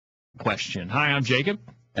question. Hi, I'm Jacob.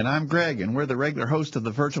 And I'm Greg, and we're the regular host of the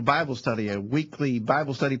Virtual Bible Study, a weekly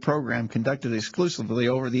Bible study program conducted exclusively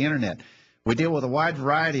over the Internet. We deal with a wide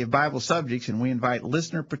variety of Bible subjects, and we invite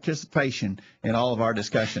listener participation in all of our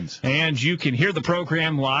discussions. And you can hear the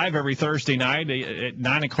program live every Thursday night at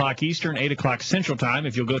 9 o'clock Eastern, 8 o'clock Central Time.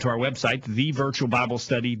 If you'll go to our website,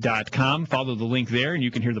 thevirtualbiblestudy.com, follow the link there, and you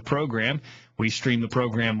can hear the program. We stream the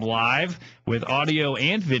program live with audio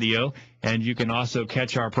and video, and you can also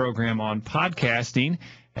catch our program on podcasting.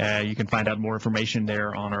 You can find out more information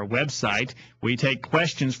there on our website. We take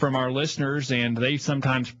questions from our listeners, and they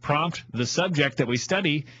sometimes prompt the subject that we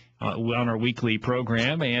study on our weekly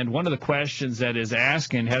program. And one of the questions that is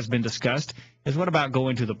asked and has been discussed is, what about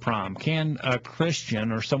going to the prom? Can a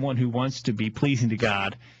Christian or someone who wants to be pleasing to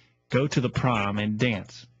God go to the prom and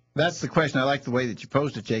dance? That's the question. I like the way that you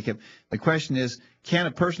posed it, Jacob. The question is, can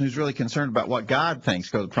a person who's really concerned about what God thinks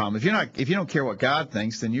go to the prom? If you don't care what God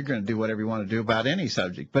thinks, then you're going to do whatever you want to do about any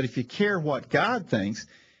subject. But if you care what God thinks,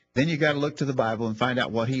 then you got to look to the Bible and find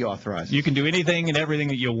out what He authorizes. You can do anything and everything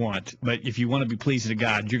that you want, but if you want to be pleasing to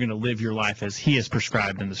God, you're going to live your life as He has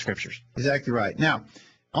prescribed in the Scriptures. Exactly right. Now,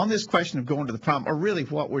 on this question of going to the prom, or really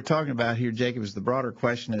what we're talking about here, Jacob, is the broader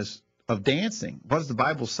question is of dancing. What does the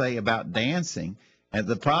Bible say about dancing? And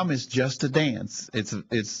the prom is just a dance. It's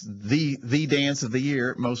the dance of the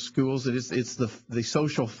year at most schools. It's the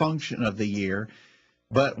social function of the year.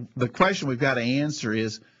 But the question we've got to answer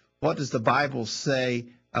is, what does the Bible say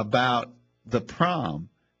about the prom?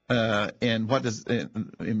 And what does,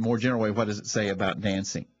 in a more general way, what does it say about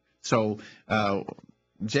dancing? So,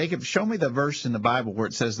 Jacob, show me the verse in the Bible where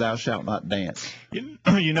it says, "Thou shalt not dance."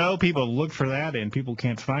 You know, people look for that and people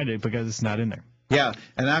can't find it because it's not in there. Yeah,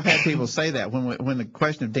 and I've had people say that when the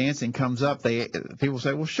question of dancing comes up, people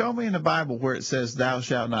say, "Well, show me in the Bible where it says thou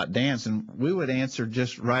shalt not dance," and we would answer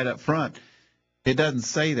just right up front, it doesn't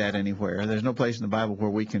say that anywhere. There's no place in the Bible where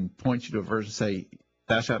we can point you to a verse and say,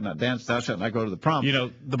 "Thou shalt not dance, thou shalt not go to the prom." You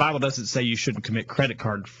know, the Bible doesn't say you shouldn't commit credit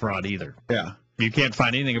card fraud either. Yeah, you can't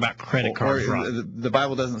find anything about credit card fraud. The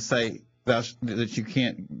Bible doesn't say that you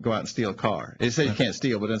can't go out and steal a car. It says you can't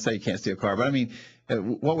steal, but it doesn't say you can't steal a car. But I mean,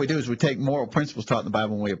 what we do is we take moral principles taught in the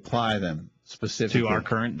Bible and we apply them specifically to our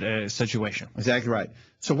current situation. Exactly right.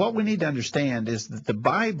 So what we need to understand is that the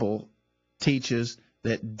Bible teaches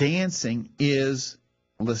that dancing is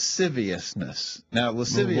lasciviousness. Now,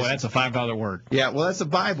 lasciviousness. Well, that's a $5 word. Yeah, well, that's a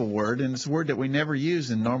Bible word, and it's a word that we never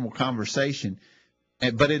use in normal conversation.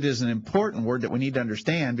 But it is an important word that we need to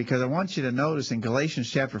understand, because I want you to notice in Galatians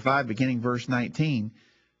chapter 5, beginning verse 19,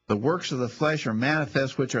 the works of the flesh are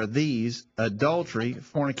manifest, which are these: adultery,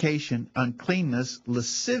 fornication, uncleanness,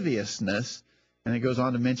 lasciviousness, and it goes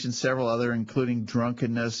on to mention several other, including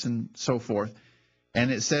drunkenness and so forth. And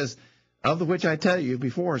it says, "Of the which I tell you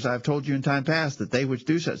before, as I have told you in time past, that they which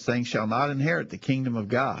do such things shall not inherit the kingdom of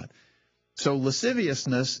God." So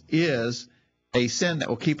lasciviousness is a sin that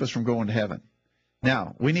will keep us from going to heaven.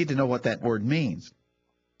 Now, we need to know what that word means.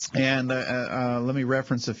 And let me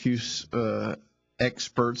reference a few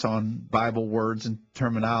experts on Bible words and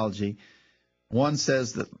terminology. One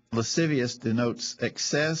says that lascivious denotes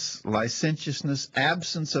excess, licentiousness,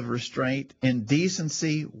 absence of restraint,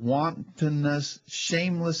 indecency, wantonness,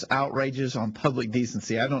 shameless outrages on public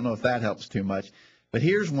decency. I don't know if that helps too much. But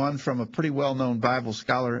here's one from a pretty well-known Bible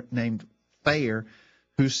scholar named Thayer,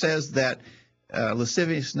 who says that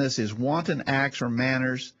lasciviousness is wanton acts or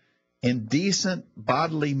manners, indecent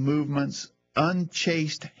bodily movements,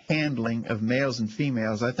 unchaste handling of males and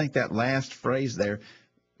females. I think that last phrase there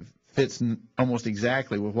fits almost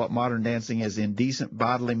exactly with what modern dancing is: indecent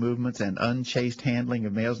bodily movements and unchaste handling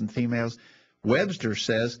of males and females. Webster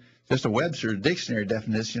says, just a Webster dictionary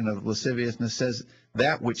definition of lasciviousness says,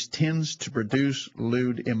 that which tends to produce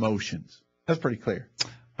lewd emotions. That's pretty clear.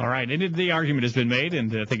 All right, and the argument has been made,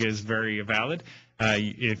 and I think it is very valid.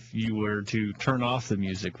 If you were to turn off the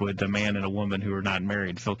music, would a man and a woman who are not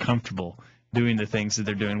married feel comfortable doing the things that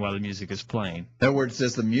they're doing while the music is playing? In other words,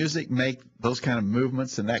 does the music make those kind of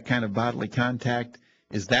movements and that kind of bodily contact?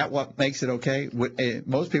 Is that what makes it okay?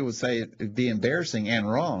 Most people would say it'd be embarrassing and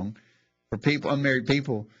wrong for unmarried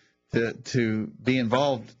people to be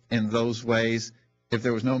involved in those ways if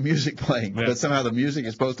there was no music playing. Yeah. But somehow the music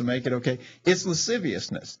is supposed to make it okay. It's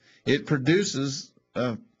lasciviousness. It produces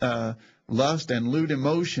lust and lewd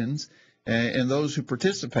emotions in those who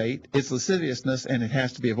participate. It's lasciviousness, and it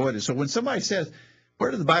has to be avoided. So when somebody says,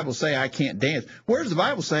 where does the Bible say I can't dance? Where does the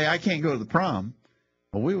Bible say I can't go to the prom?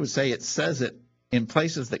 Well, we would say it says it in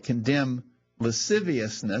places that condemn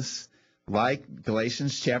lasciviousness, like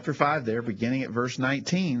Galatians chapter 5 there, beginning at verse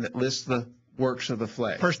 19, that lists the works of the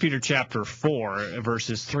flesh. 1 Peter chapter 4,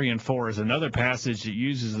 verses 3 and 4 is another passage that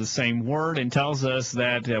uses the same word and tells us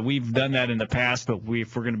that we've done that in the past, but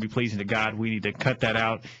if we're going to be pleasing to God, we need to cut that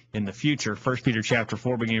out in the future. 1 Peter chapter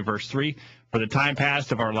 4, beginning of verse 3, for the time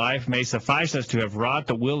past of our life may suffice us to have wrought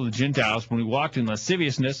the will of the Gentiles when we walked in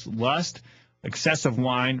lasciviousness, lust, excessive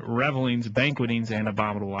wine, revelings, banquetings, and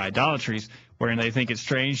abominable idolatries, wherein they think it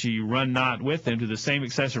strange you run not with them to the same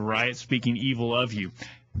excessive riot, speaking evil of you.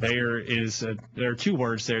 There are two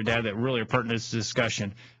words there, Dad, that really are pertinent to this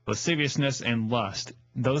discussion: lasciviousness and lust.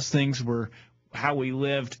 Those things were how we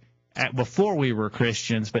lived before we were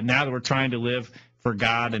Christians, but now that we're trying to live for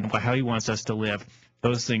God and how He wants us to live,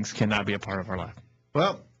 those things cannot be a part of our life.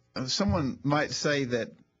 Well, someone might say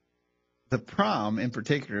that the prom in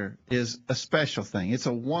particular is a special thing. It's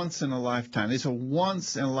a once-in-a-lifetime. It's a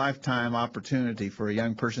once-in-a-lifetime opportunity for a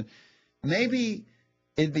young person. Maybe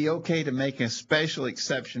it'd be okay to make a special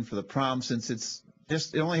exception for the prom since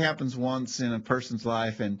it only happens once in a person's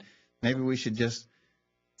life, and maybe we should just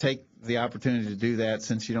take the opportunity to do that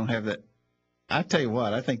since you don't have that. I tell you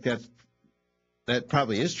what, I think that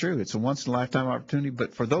probably is true. It's a once-in-a-lifetime opportunity,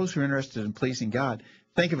 but for those who are interested in pleasing God,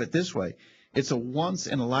 think of it this way. It's a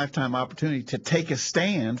once-in-a-lifetime opportunity to take a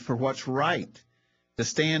stand for what's right, to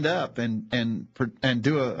stand up and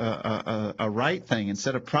do a right thing and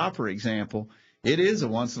set a proper example. It is a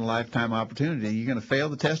once-in-a-lifetime opportunity. You're going to fail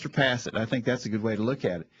the test or pass it. I think that's a good way to look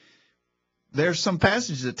at it. There's some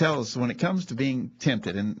passages that tell us when it comes to being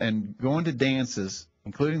tempted and going to dances,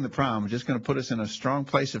 including the prom, just going to put us in a strong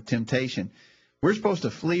place of temptation. We're supposed to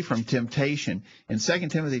flee from temptation. In 2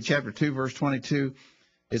 Timothy chapter 2, verse 22,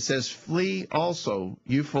 it says, flee also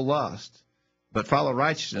youthful lust, but follow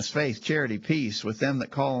righteousness, faith, charity, peace with them that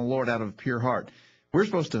call on the Lord out of a pure heart. We're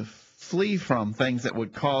supposed to flee from things that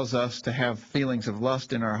would cause us to have feelings of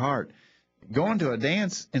lust in our heart. Going to a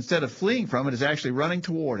dance, instead of fleeing from it, is actually running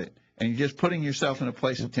toward it, and you're just putting yourself in a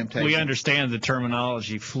place of temptation. We understand the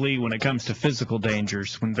terminology flee when it comes to physical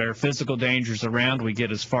dangers. When there are physical dangers around, we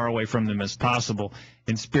get as far away from them as possible.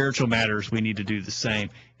 In spiritual matters, we need to do the same.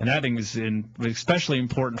 And that is especially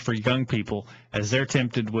important for young people as they're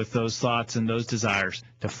tempted with those thoughts and those desires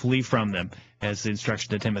to flee from them, as the instruction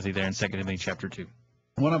to Timothy there in 2 Timothy chapter 2.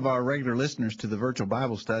 One of our regular listeners to the virtual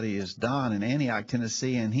Bible study is Don in Antioch,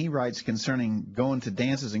 Tennessee, and he writes concerning going to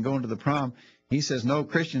dances and going to the prom. He says, no,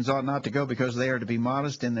 Christians ought not to go because they are to be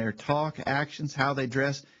modest in their talk, actions, how they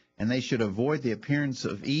dress, and they should avoid the appearance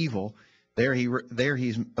of evil. There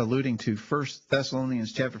he's alluding to 1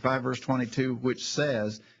 Thessalonians chapter 5, verse 22, which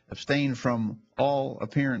says, abstain from all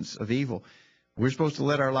appearance of evil. We're supposed to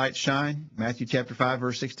let our light shine. Matthew chapter 5,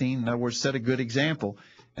 verse 16, in other words, set a good example.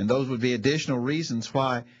 And those would be additional reasons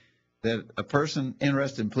why that a person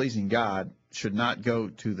interested in pleasing God should not go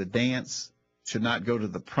to the dance, should not go to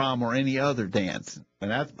the prom or any other dance.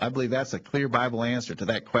 And I believe that's a clear Bible answer to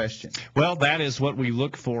that question. Well, that is what we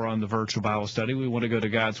look for on the virtual Bible study. We want to go to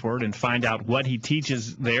God's Word and find out what He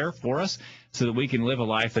teaches there for us so that we can live a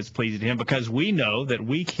life that's pleasing to Him, because we know that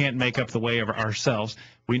we can't make up the way of ourselves.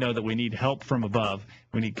 We know that we need help from above.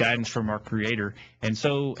 We need guidance from our Creator. And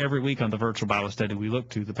so every week on the virtual Bible study, we look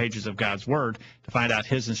to the pages of God's Word to find out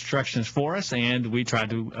His instructions for us, and we try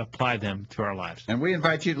to apply them to our lives. And we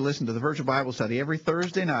invite you to listen to the virtual Bible study every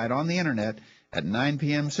Thursday night on the Internet at 9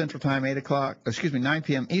 p.m. Central Time, 9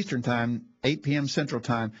 p.m. Eastern Time, 8 p.m. Central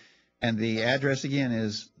Time. And the address again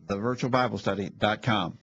is thevirtualbiblestudy.com.